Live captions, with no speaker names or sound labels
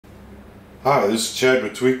Hi, this is Chad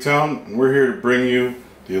with TweakTown, and we're here to bring you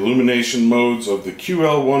the illumination modes of the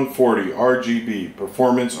QL140 RGB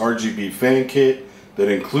Performance RGB Fan Kit that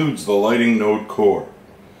includes the lighting node core.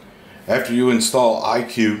 After you install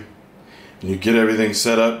iCUE and you get everything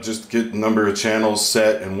set up, just get the number of channels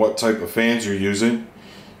set and what type of fans you're using,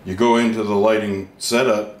 you go into the lighting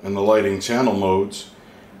setup and the lighting channel modes,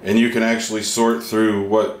 and you can actually sort through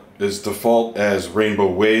what is default as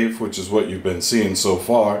rainbow wave, which is what you've been seeing so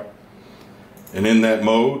far. And in that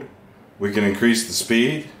mode, we can increase the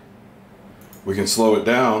speed, we can slow it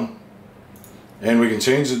down, and we can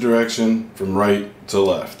change the direction from right to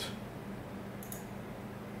left.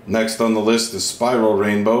 Next on the list is Spiral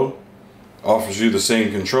Rainbow. Offers you the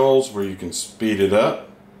same controls where you can speed it up,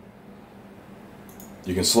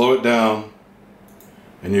 you can slow it down,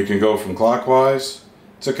 and you can go from clockwise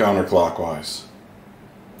to counterclockwise.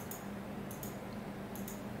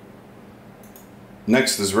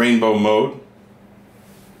 Next is Rainbow Mode.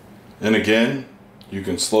 And again, you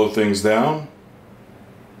can slow things down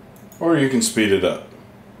or you can speed it up.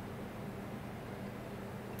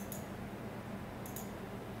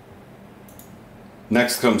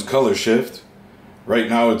 Next comes Color Shift. Right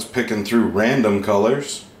now it's picking through random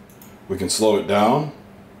colors. We can slow it down,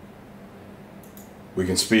 we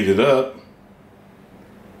can speed it up,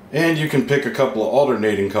 and you can pick a couple of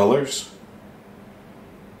alternating colors.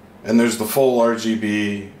 And there's the full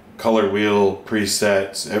RGB color wheel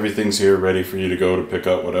presets. Everything's here ready for you to go to pick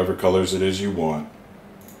up whatever colors it is you want.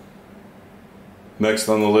 Next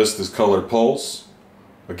on the list is Color Pulse.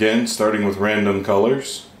 Again, starting with random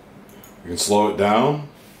colors. You can slow it down,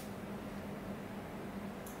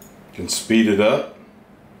 you can speed it up,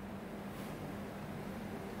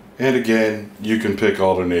 and again you can pick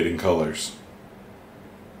alternating colors.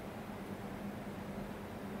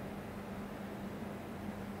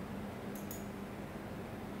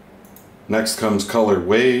 Next comes Color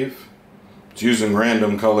Wave. It's using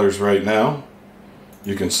random colors right now.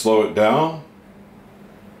 You can slow it down,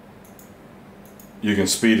 you can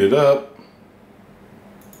speed it up,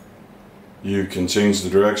 you can change the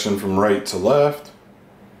direction from right to left,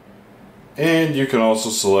 and you can also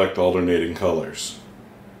select alternating colors.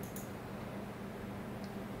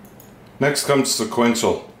 Next comes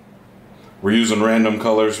Sequential. We're using random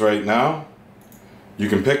colors right now. You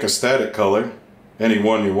can pick a static color, any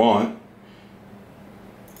one you want.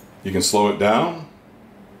 You can slow it down,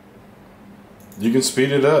 you can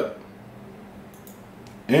speed it up,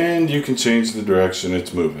 and you can change the direction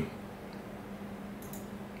it's moving.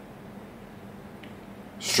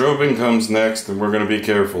 Strobing comes next, and we're going to be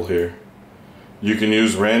careful here. You can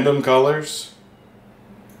use random colors,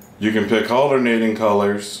 you can pick alternating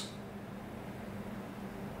colors,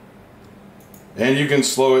 and you can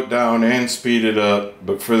slow it down and speed it up,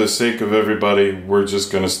 but for the sake of everybody, we're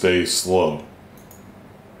just going to stay slow.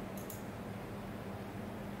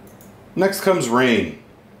 Next comes Rain.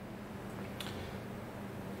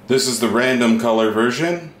 This is the random color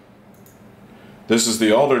version. This is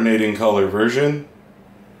the alternating color version.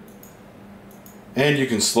 And you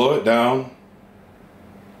can slow it down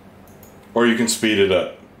or you can speed it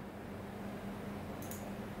up.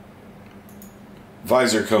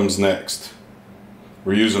 Visor comes next.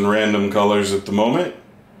 We're using random colors at the moment.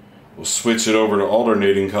 We'll switch it over to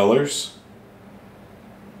alternating colors.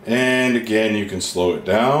 And again, you can slow it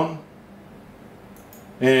down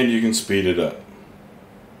and you can speed it up.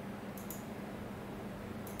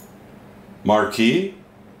 Marquee.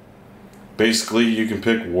 Basically, you can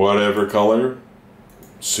pick whatever color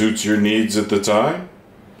suits your needs at the time,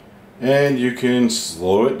 and you can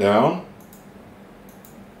slow it down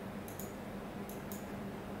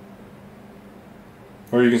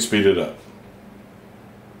or you can speed it up.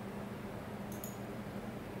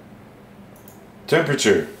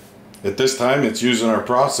 Temperature. At this time, it's using our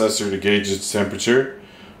processor to gauge its temperature,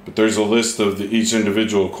 but there's a list of each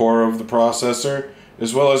individual core of the processor,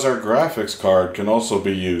 as well as our graphics card can also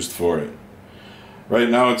be used for it. Right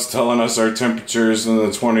now it's telling us our temperature is in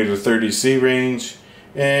the 20 to 30 C range,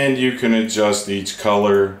 and you can adjust each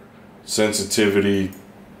color sensitivity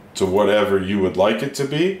to whatever you would like it to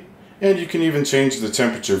be, and you can even change the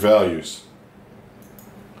temperature values.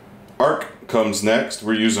 Arc comes next.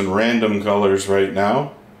 We're using random colors right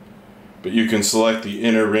now, but you can select the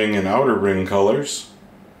inner ring and outer ring colors.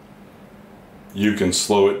 You can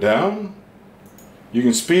slow it down, you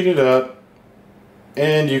can speed it up,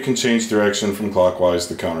 and you can change direction from clockwise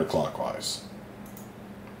to counterclockwise.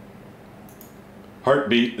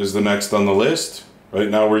 Heartbeat is the next on the list. Right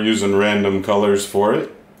now we're using random colors for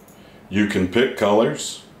it. You can pick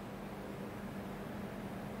colors,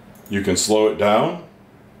 you can slow it down,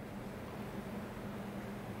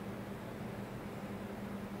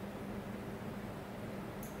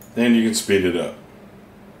 and you can speed it up.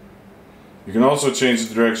 You can also change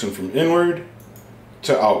the direction from inward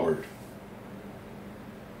to outward.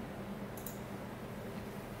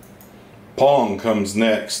 Pong comes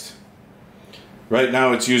next. Right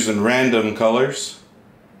now it's using random colors.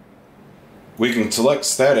 We can select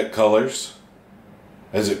static colors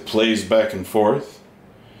as it plays back and forth.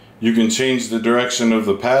 You can change the direction of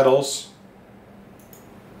the paddles,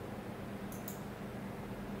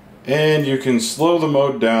 and you can slow the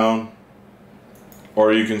mode down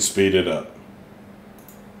or you can speed it up.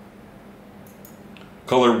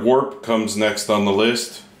 Color warp comes next on the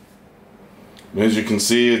list. As you can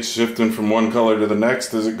see, it's shifting from one color to the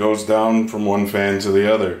next as it goes down from one fan to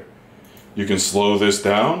the other. You can slow this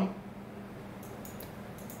down,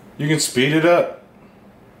 you can speed it up,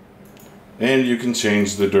 and you can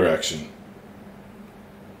change the direction.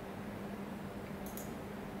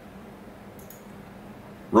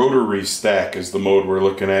 Rotary stack is the mode we're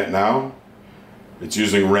looking at now. It's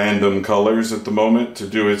using random colors at the moment to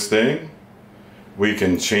do its thing. We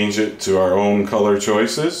can change it to our own color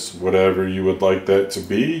choices. Whatever you would like that to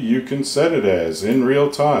be, you can set it as in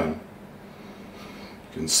real time.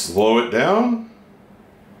 You can slow it down,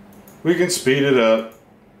 we can speed it up,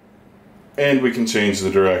 and we can change the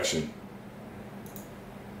direction.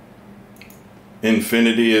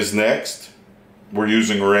 Infinity is next. We're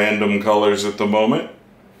using random colors at the moment.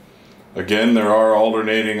 Again, there are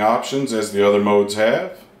alternating options as the other modes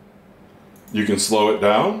have. You can slow it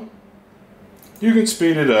down, you can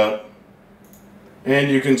speed it up, and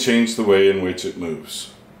you can change the way in which it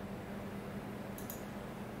moves.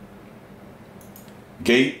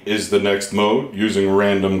 Gate is the next mode, using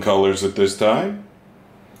random colors at this time.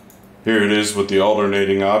 Here it is with the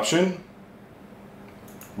alternating option.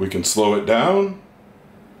 We can slow it down,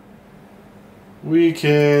 we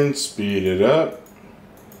can speed it up,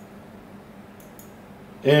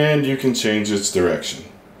 and you can change its direction.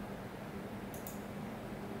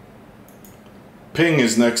 Ping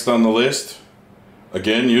is next on the list.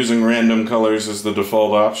 Again, using random colors as the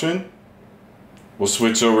default option. We'll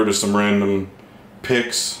switch over to some random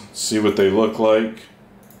pics, see what they look like.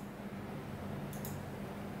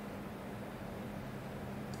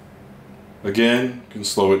 Again, you can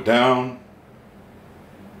slow it down,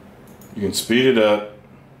 you can speed it up,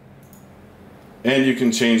 and you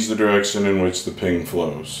can change the direction in which the ping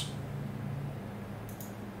flows.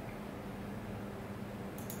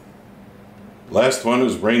 Last one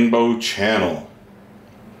is Rainbow Channel.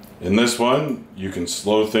 In this one, you can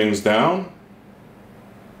slow things down,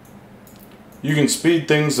 you can speed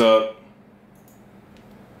things up,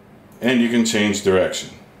 and you can change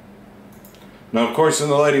direction. Now, of course, in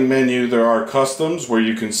the lighting menu, there are customs where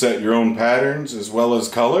you can set your own patterns as well as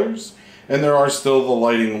colors, and there are still the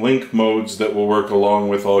lighting link modes that will work along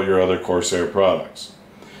with all your other Corsair products.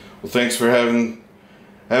 Well, thanks for having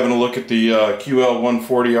a look at the QL140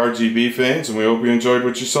 RGB fans, and we hope you enjoyed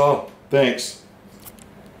what you saw. Thanks.